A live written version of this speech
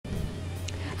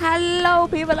Hello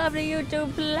people of the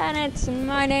YouTube planet,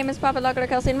 my name is Papa Locker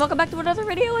Kelsey and welcome back to another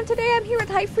video, and today I'm here with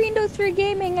Hyfriendo3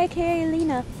 Gaming, aka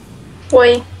Lena.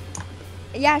 Boy.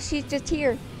 Yeah, she's just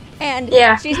here. And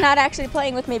yeah, she's not actually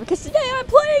playing with me because today I'm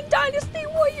playing Dynasty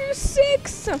Warriors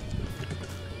 6.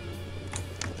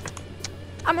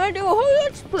 I'm gonna do a whole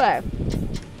let's play.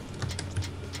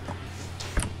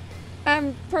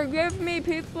 Forgive me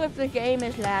people if the game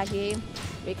is laggy,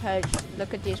 because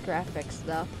look at these graphics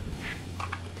though.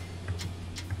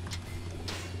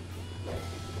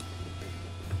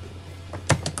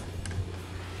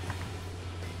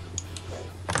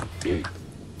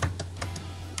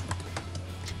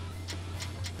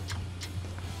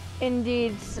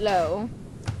 Indeed slow,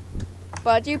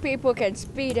 but you people can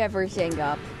speed everything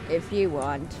up if you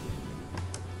want,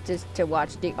 just to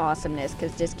watch the awesomeness,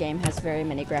 because this game has very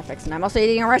many graphics, and I'm also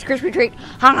eating a Rice Krispie treat.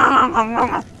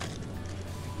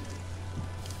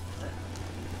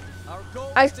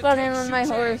 I spun in on my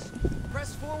horse.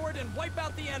 Press forward and wipe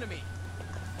out the enemy.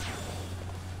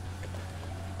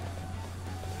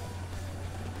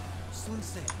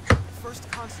 Sun-san, first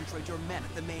concentrate your men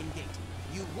at the main gate.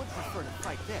 You would prefer to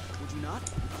fight there, would you not?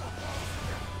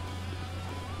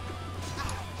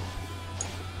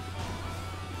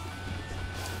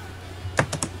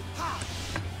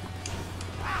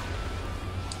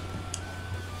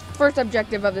 First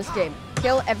objective of this game,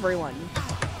 kill everyone.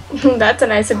 That's a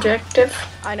nice objective.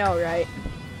 I know, right?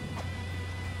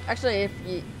 Actually,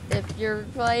 if you're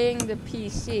playing the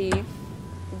PC,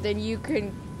 then you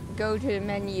can go to the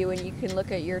menu and you can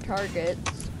look at your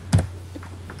targets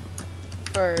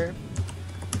for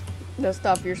the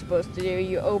stuff you're supposed to do.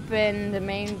 You open the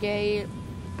main gate,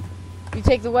 you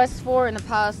take the west fort and the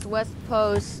past west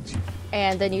post,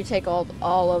 and then you take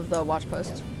all of the watch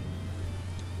posts.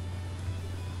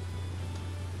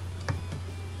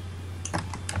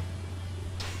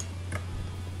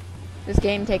 This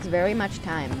game takes very much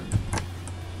time.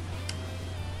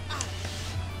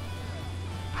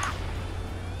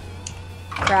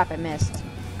 Crap, I missed.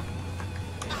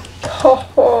 Ho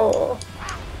ho.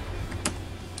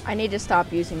 I need to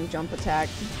stop using jump attack.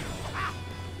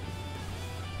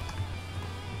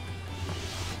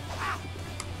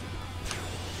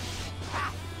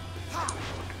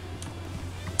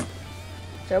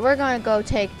 So we're gonna go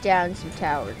take down some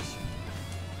towers.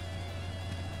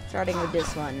 Starting with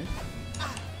this one.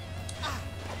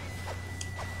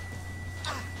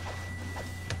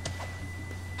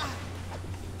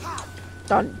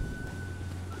 Done.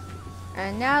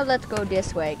 And now let's go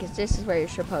this way, because this is where you're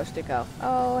supposed to go.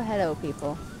 Oh, hello,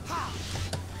 people.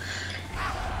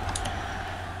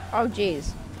 Oh,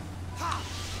 jeez.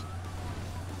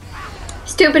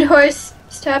 Stupid horse,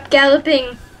 stop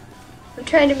galloping. I'm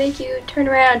trying to make you turn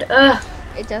around. Ugh.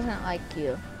 It doesn't like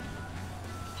you.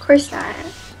 Of course not.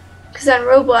 Because on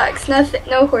Roblox,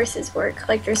 no horses work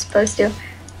like they're supposed to.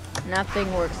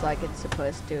 Nothing works like it's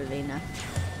supposed to, Lena.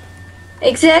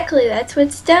 Exactly, that's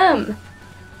what's dumb.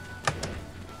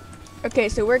 Okay,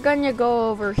 so we're gonna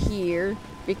go over here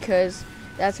because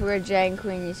that's where Chang,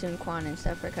 Queen, Sun Quan, and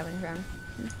stuff are coming from.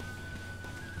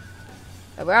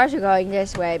 But we're also going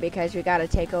this way because we gotta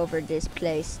take over this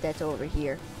place that's over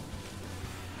here.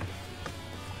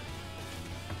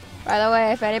 By the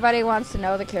way, if anybody wants to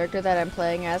know the character that I'm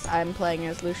playing as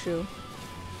Lushu.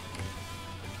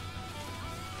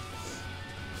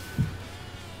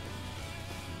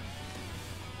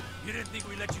 You didn't think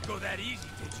we let you go that easy,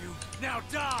 did you? Now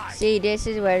die! See, this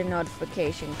is where the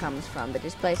notification comes from, but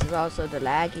this place is also the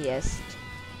laggiest.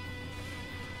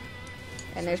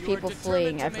 And there's people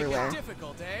fleeing everywhere.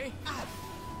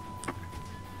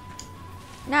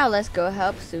 Now let's go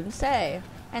help Sun Se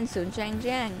and Sun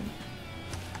Chang,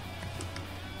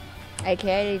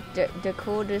 aka the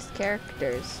coolest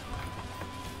characters.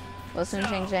 Well, Sun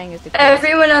Chang is the coolest.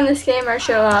 Everyone on this game are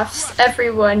show-offs.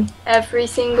 Everyone. Every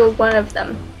single one of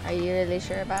them. Are you really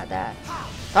sure about that?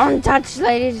 Don't touch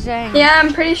Lady Chang. Yeah,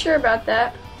 I'm pretty sure about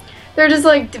that. They're just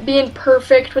like being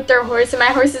perfect with their horse, and my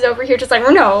horse is over here just like,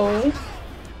 no.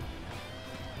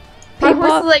 My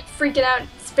horse is like freaking out,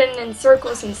 spinning in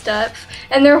circles and stuff,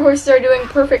 and their horses are doing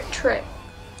perfect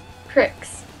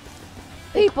tricks.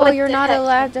 People, What you're the not heck?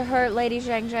 allowed to hurt Lady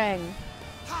Chang.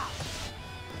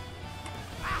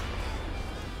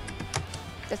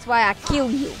 That's why I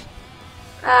killed you.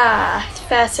 Ah, it's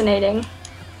fascinating.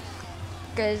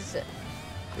 Because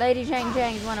Lady Chang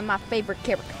is one of my favorite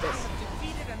characters.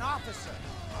 Defeated an officer.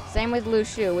 Same with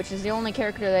Lushu, which is the only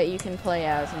character that you can play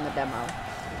as in the demo.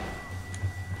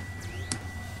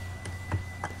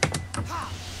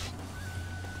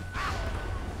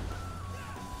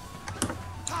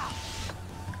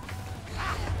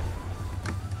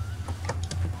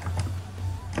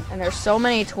 And there's so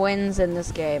many twins in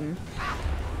this game.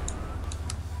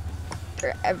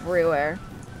 They're everywhere.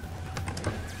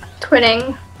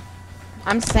 Twinning.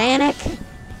 I'm Sonic.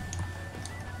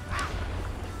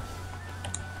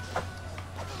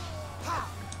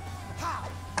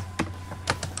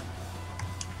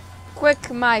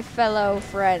 Quick, my fellow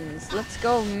friends. Let's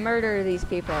go murder these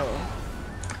people.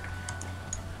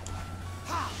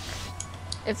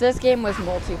 If this game was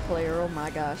multiplayer, oh my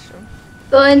gosh.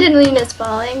 The Linden is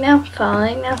falling now,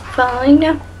 falling now, falling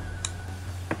now.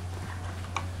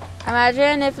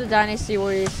 Imagine if the Dynasty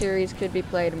Warriors series could be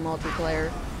played in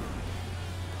multiplayer.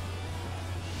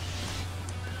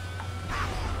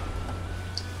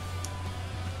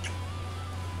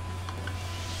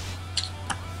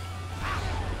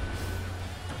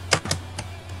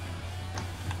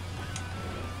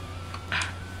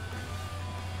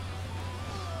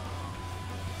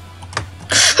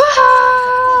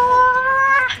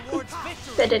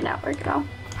 That did not work at all.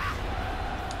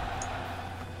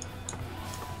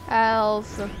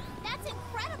 Health. That's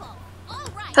incredible. All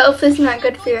right. Health is not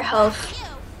good for your health.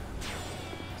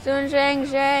 You.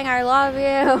 Chang, I love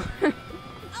you.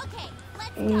 Okay,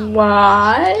 let's go.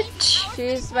 What?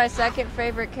 She's my second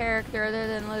favorite character other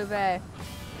than Liu Bei.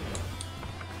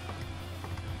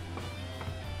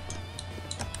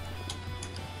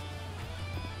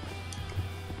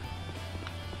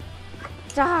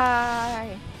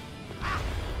 Die.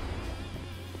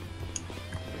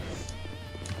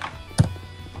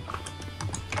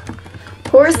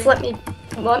 Horse, let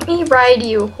me ride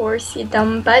you, horse, you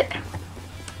dumb butt.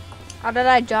 How did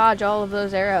I dodge all of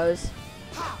those arrows?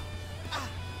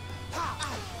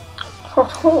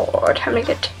 Oh, time to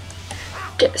get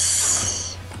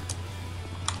this.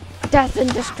 Death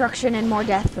and destruction and more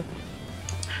death.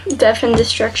 Death and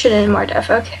destruction and more death.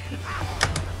 Okay.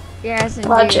 Yes, indeed.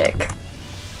 Logic.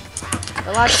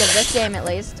 The logic of this game, at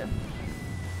least.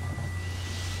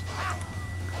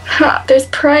 Ha, there's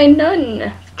probably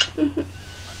none.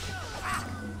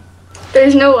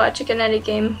 There's no logic in any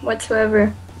game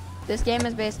whatsoever. This game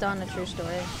is based on a true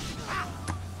story.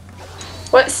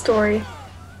 What story?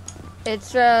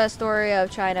 It's a story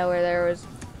of China where there was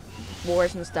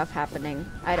wars and stuff happening.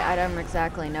 I don't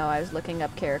exactly know. I was looking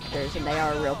up characters and they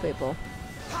are real people.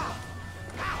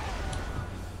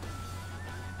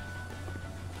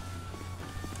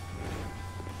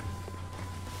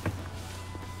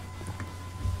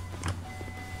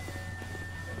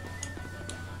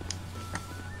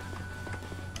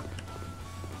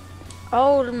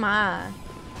 Oh my.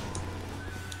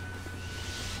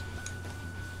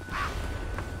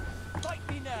 Fight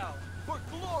me now, for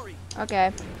glory.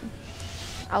 Okay.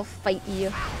 I'll fight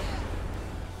you.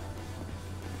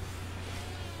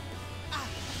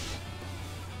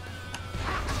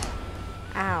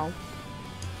 Ow.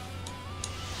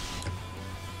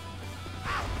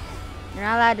 You're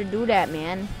not allowed to do that,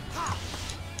 man.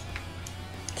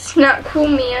 It's not cool,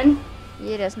 man.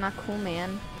 Yeah, that's not cool,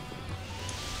 man.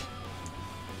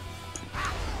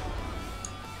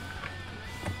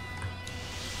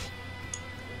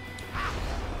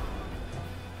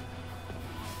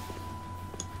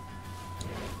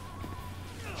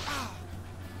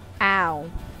 Ow.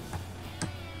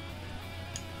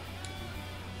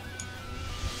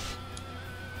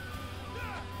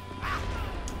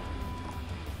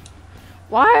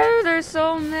 Why are there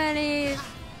so many?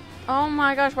 Oh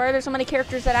my gosh, why are there so many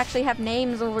characters that actually have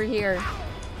names over here?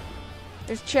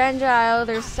 There's Chang,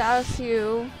 there's Sao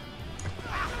Xiu,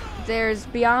 there's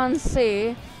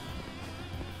Beyonce,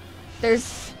 there's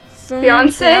Sun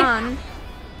Beyonce? Xian.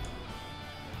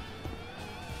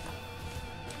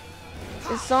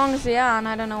 There's Song Xian,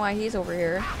 I don't know why he's over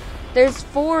here. There's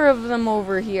 4 of them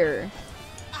over here.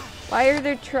 Why are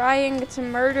they trying to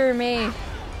murder me?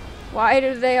 Why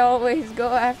do they always go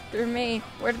after me?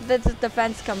 Where did this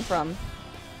defense come from?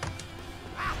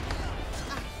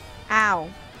 Ow.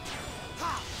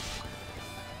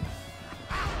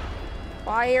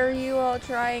 Why are you all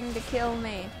trying to kill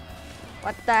me?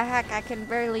 What the heck? I can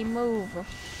barely move.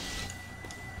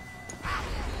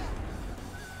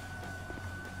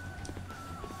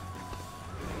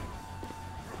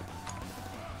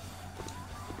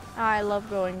 I love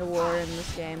going to war in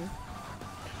this game.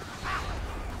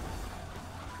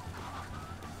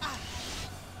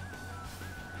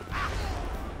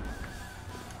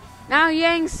 Now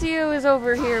Yang Xiu is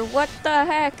over here. What the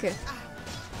heck?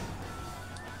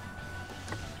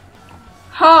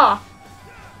 Huh.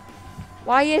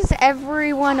 Why is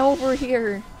everyone over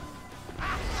here?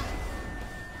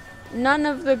 None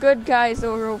of the good guys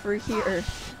are over here.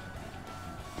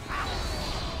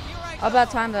 How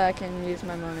about time that I can use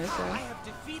my bonus? I have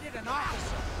defeated an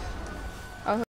officer.